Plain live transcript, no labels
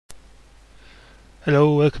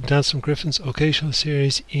Hello, welcome to Anselm Griffin's occasional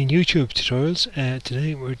series in YouTube tutorials.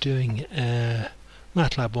 Today we're doing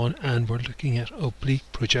Matlab 1 and we're looking at oblique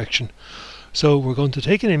projection. So we're going to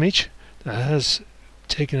take an image that has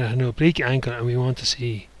taken at an oblique angle and we want to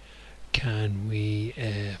see can we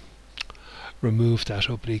remove that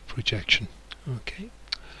oblique projection. Okay,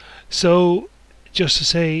 so just to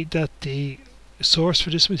say that the source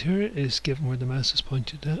for this material is given where the mouse is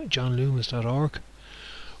pointed at, johnloomis.org.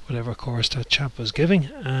 Whatever course that chap was giving,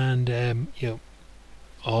 and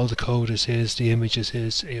all the code is his, the image is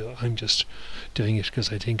his. I'm just doing it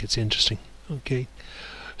because I think it's interesting. Okay,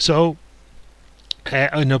 so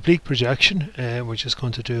an oblique projection, we're just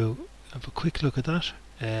going to have a quick look at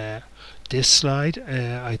that. This slide,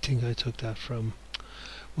 I think I took that from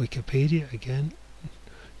Wikipedia again.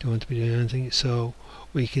 Don't want to be doing anything. So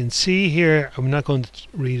we can see here, I'm not going to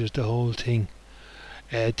read it the whole thing.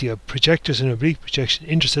 The projectors in oblique projection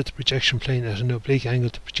intersect the projection plane at an oblique angle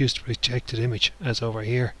to produce the projected image, as over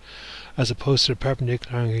here, as opposed to the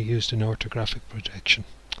perpendicular angle used in orthographic projection.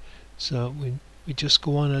 So we just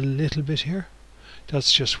go on a little bit here.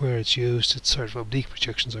 That's just where it's used. It's sort of oblique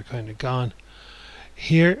projections are kind of gone.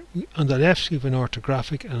 Here on the left we have an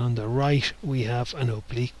orthographic, and on the right we have an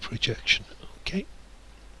oblique projection. Okay.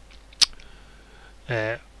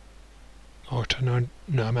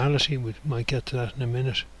 Orthonormality, we might get to that in a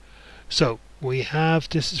minute. So we have,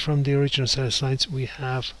 this is from the original set of slides, we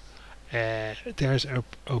have there's our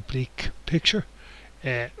oblique picture.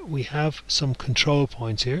 We have some control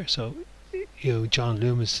points here. So John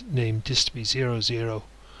Loomis named this to be 0, 0,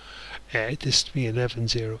 this to be 11,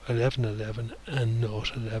 0, 11, 11 and 0,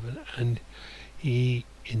 11, and he,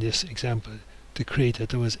 in this example, decreed that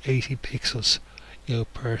there was 80 pixels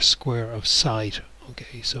per square of side.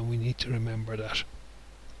 Okay, so we need to remember that.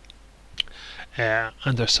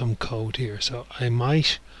 And there's some code here, so I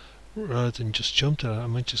might, rather than just jump to that, I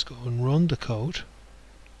might just go and run the code.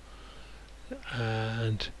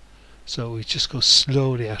 And so we just go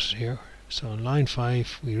slowly at it here. So on line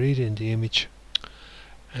 5 we read in the image,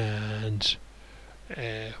 and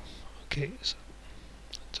okay, so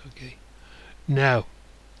that's okay. Now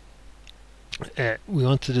we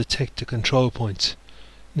want to detect the control points.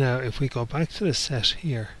 Now if we go back to the set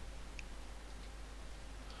here,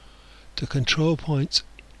 the control points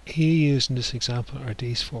he used in this example are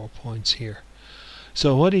these 4 points here.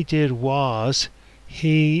 So what he did was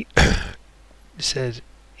he said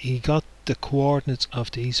he got the coordinates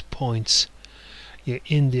of these points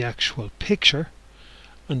in the actual picture,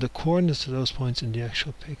 and the coordinates of those points in the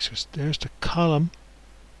actual pictures, there's the column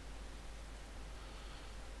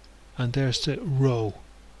and there's the row.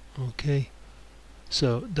 Okay,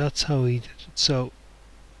 so that's how he did it. So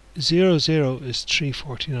 0, 0 is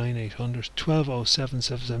 349 800, 1207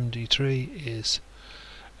 773 is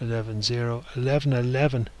 11, 0, 11,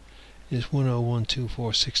 11 is 101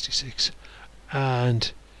 2466,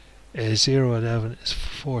 and 0, 11 is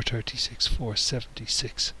 436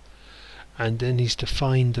 476. And then he's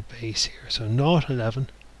defined the base here. So 0, 11,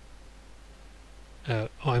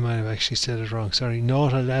 I might have actually said it wrong, sorry, 0,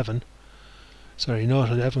 11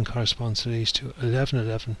 corresponds to these two, 11,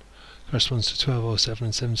 11 corresponds to 1207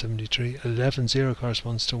 and 773, 11, 0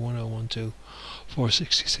 corresponds to 1012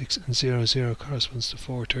 466, and 0, 0 corresponds to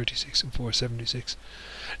 436 and 476.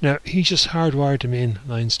 Now he just hardwired them in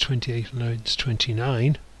lines 28 and lines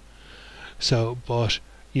 29. So, but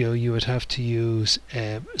you would have to use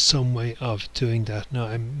some way of doing that. Now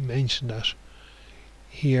I mentioned that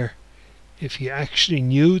here, if you actually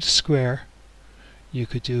knew the square, you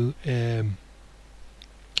could do a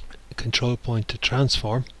control point to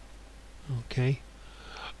transform. Okay,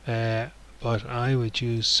 but I would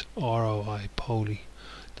use ROI poly,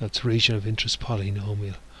 that's region of interest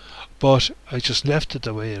polynomial, but I just left it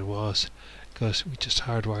the way it was because we just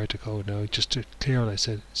hardwired the code. Now just to clear what I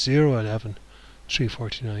said, 0, 11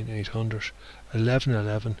 349 800, 11,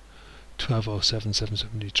 11 1207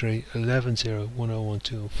 773, 11, 0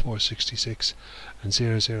 1012 466, and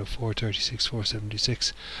 0, 0 436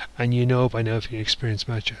 476. And you know by now, if you experience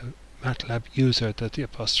Matlab user, that the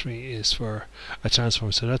apostrophe is for a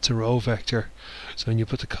transform, so that's a row vector. So when you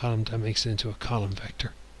put the column, that makes it into a column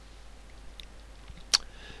vector.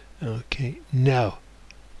 Okay, now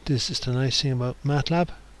this is the nice thing about Matlab.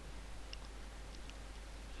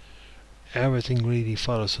 Everything really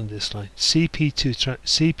follows on this line. CP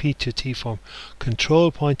to T form, control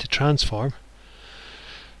point to transform,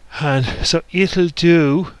 and so it'll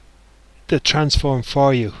do the transform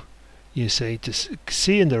for you. You say this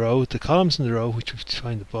C in the row, the columns in the row, which we've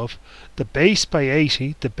defined above, the base by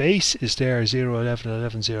 80, the base is there 0, 11,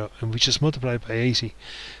 11, 0, and we just multiply by 80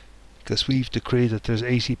 because we've decreed that there's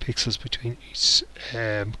 80 pixels between each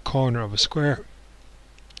corner of a square,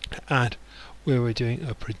 and where we're doing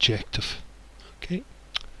a projective. Okay,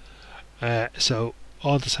 so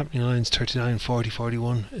all the sampling lines 39, 40,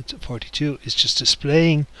 41, it's 42 is just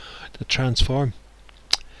displaying the transform.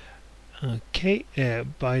 Okay,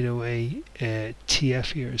 by the way,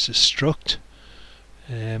 TF here is a struct,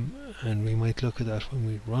 and we might look at that when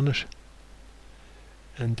we run it,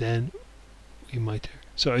 and then we might.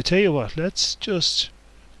 So I tell you what, let's just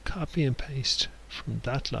copy and paste from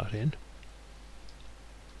that lot in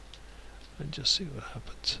and just see what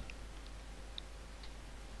happens.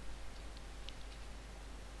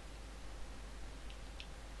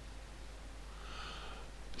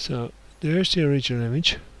 So there's the original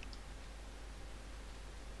image,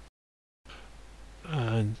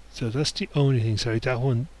 and so that's the only thing. Sorry, that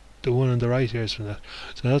one, the one on the right here is from that.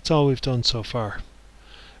 So that's all we've done so far.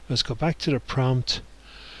 Let's go back to the prompt.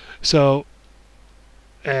 So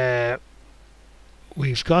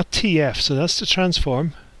we've got TF, so that's the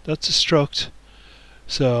transform, that's a struct.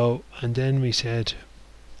 So, and then we said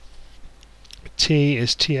T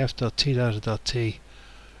is tf.t_t.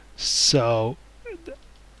 So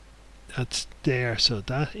that's there, so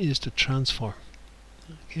that is the transform.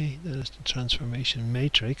 Okay, that is the transformation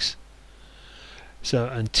matrix. So,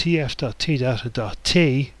 and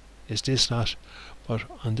tf.t_t is this lot, but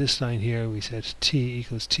on this line here we said t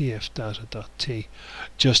equals tf.t,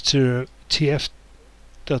 just to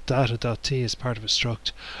tf.t is part of a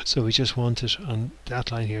struct, so we just want it on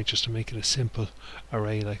that line here just to make it a simple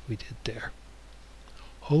array like we did there.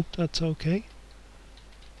 Hope that's okay.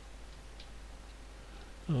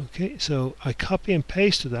 Okay, so I copy and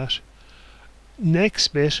pasted that. Next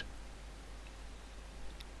bit,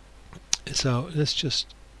 so let's just,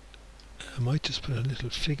 I might just put a little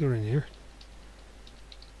figure in here.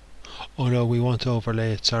 Oh no, we want to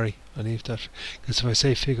overlay it, sorry, I'll leave that, because if I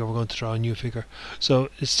say figure we're going to draw a new figure. So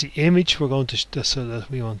it's the image we're going to, so that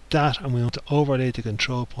we want that, and we want to overlay the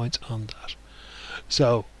control points on that.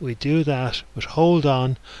 So we do that with hold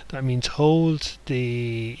on, that means hold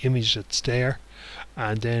the image that's there,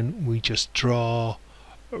 and then we just draw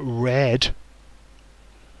red,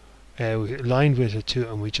 we line with it too,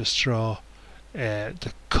 and we just draw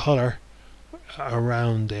the color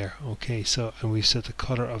around there. Okay, so, and we set the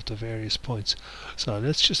color of the various points. So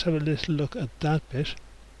let's just have a little look at that bit.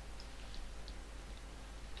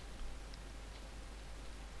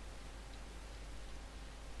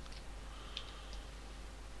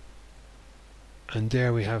 And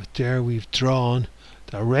there we have it. There we've drawn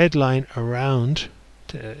the red line around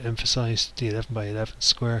to emphasize the 11 by 11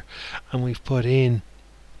 square, and we've put in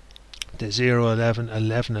the 0, 11,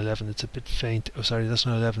 11, 11. It's a bit faint. Oh, sorry, that's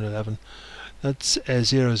not 11, 11. That's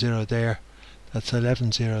 0, 0 there. That's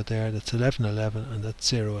 11, 0 there. That's 11, 11, and that's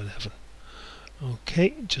 0, 11.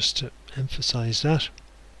 Okay, just to emphasize that.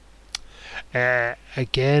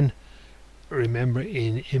 Again, remember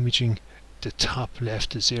in imaging, the top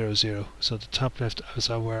left is 0, 0. So the top left, as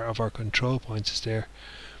aware of our control points, is there.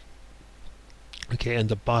 Okay, and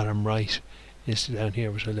the bottom right is down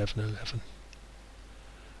here with 11, 11.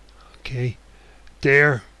 Okay,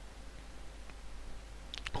 there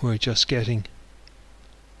we're just getting,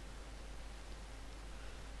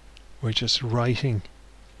 we're just writing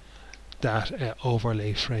that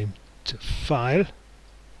overlay frame to file.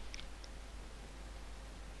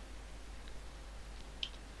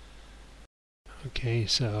 Okay,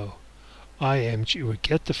 so IMG, we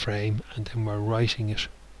get the frame and then we're writing it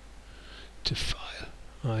to file.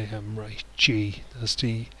 IMWrite G, that's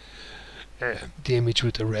the image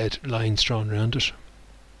with the red lines drawn around it.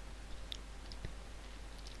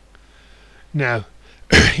 Now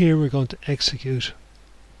here we're going to execute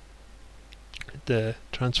the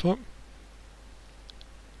transform.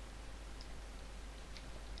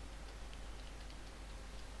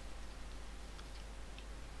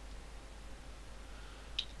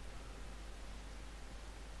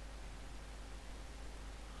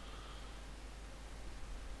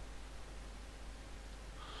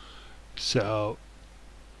 So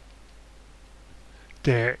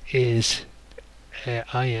there is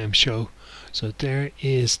IM show. So there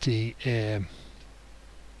is the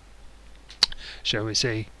shall we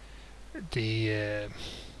say the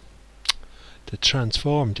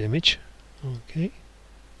transformed image. Okay.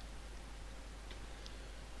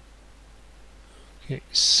 Okay,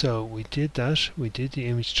 so we did that. We did the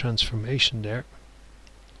image transformation there,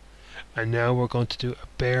 and now we're going to do a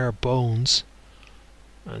bare bones.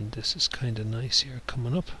 And this is kind of nice here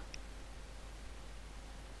coming up.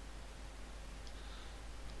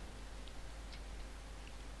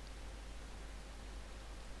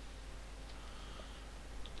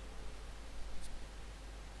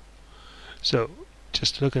 So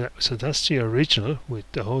just look at that. So that's the original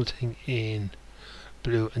with the whole thing in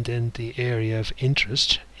blue, and then the area of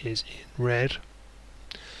interest is in red.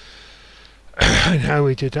 And how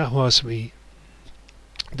we did that was we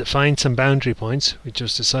defined some boundary points with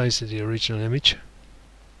just the size of the original image.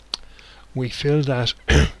 We filled that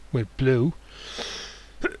with blue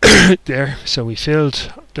there, so we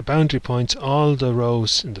filled the boundary points, all the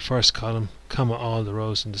rows in the first column, comma all the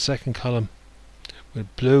rows in the second column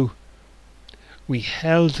with blue. We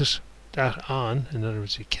held that on, in other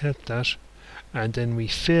words we kept that, and then we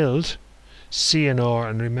filled C and R,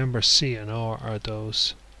 and remember C and R are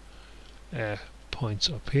those points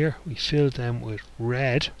up here. We filled them with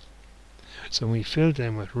red. So we filled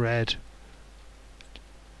them with red,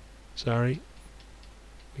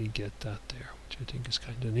 we get that there, which I think is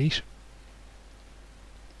kind of neat.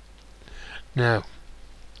 Now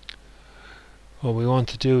what we want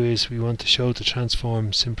to do is we want to show the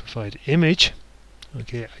transform simplified image.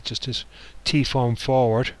 Okay, I just did T-form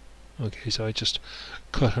forward. Okay, so I just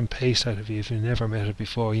cut and paste that. If you've never met it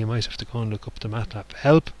before, you might have to go and look up the Matlab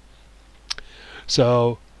help.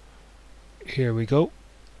 So here we go.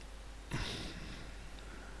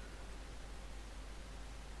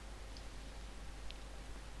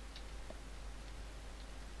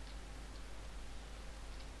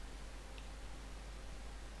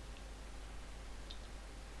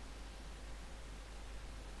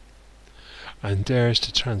 And there's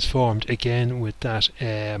the transformed again with that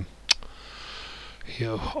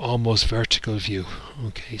almost vertical view.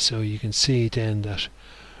 Okay, so you can see then that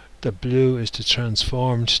the blue is the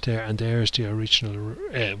transformed there, and there's the original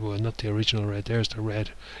well, not the original red, there's the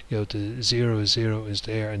red. The 0 is 0 is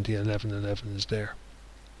there, and the 11 is there.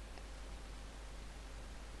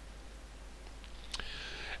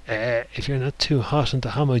 If you're not too hot on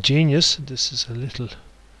the homogeneous, this is a little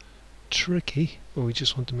tricky, but we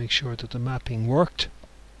just want to make sure that the mapping worked.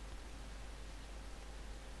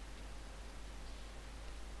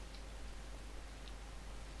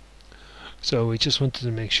 So we just wanted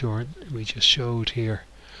to make sure we just showed here.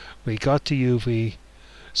 We got the UV,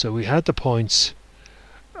 so we had the points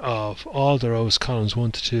of all the rows, columns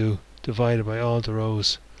 1 to 2, divided by all the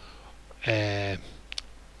rows in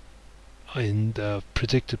the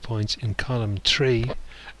predicted points in column 3,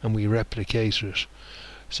 and we replicated it.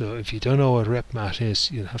 So if you don't know what repmat is,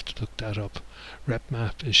 you'll have to look that up.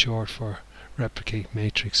 Repmat is short for replicate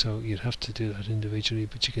matrix, so you'd have to do that individually,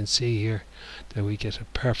 but you can see here that we get a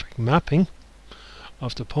perfect mapping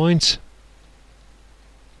of the points.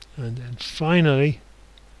 And then finally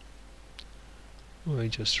we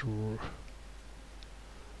just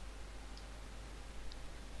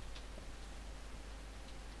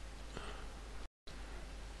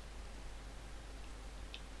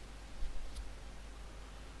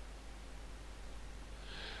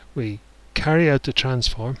we carry out the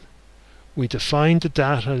transform. We define the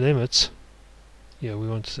data limits. We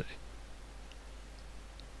want to say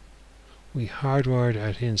we hardwire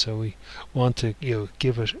that in, so we want to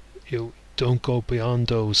give it, don't go beyond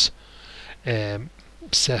those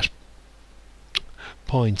set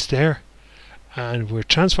points there, and we're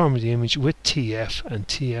transforming the image with TF, and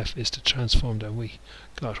TF is the transform that we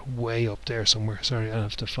got way up there somewhere. Sorry, I'll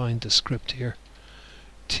have to find the script here.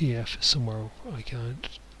 TF is somewhere I can't.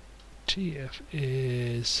 TF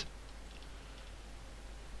is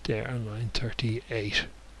there on line 38.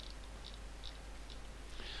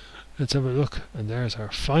 Let's have a look, and there's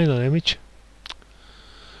our final image.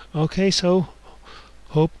 Okay, so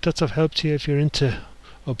hope that's of help to you if you're into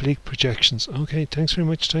oblique projections. Okay, thanks very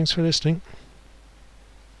much, thanks for listening.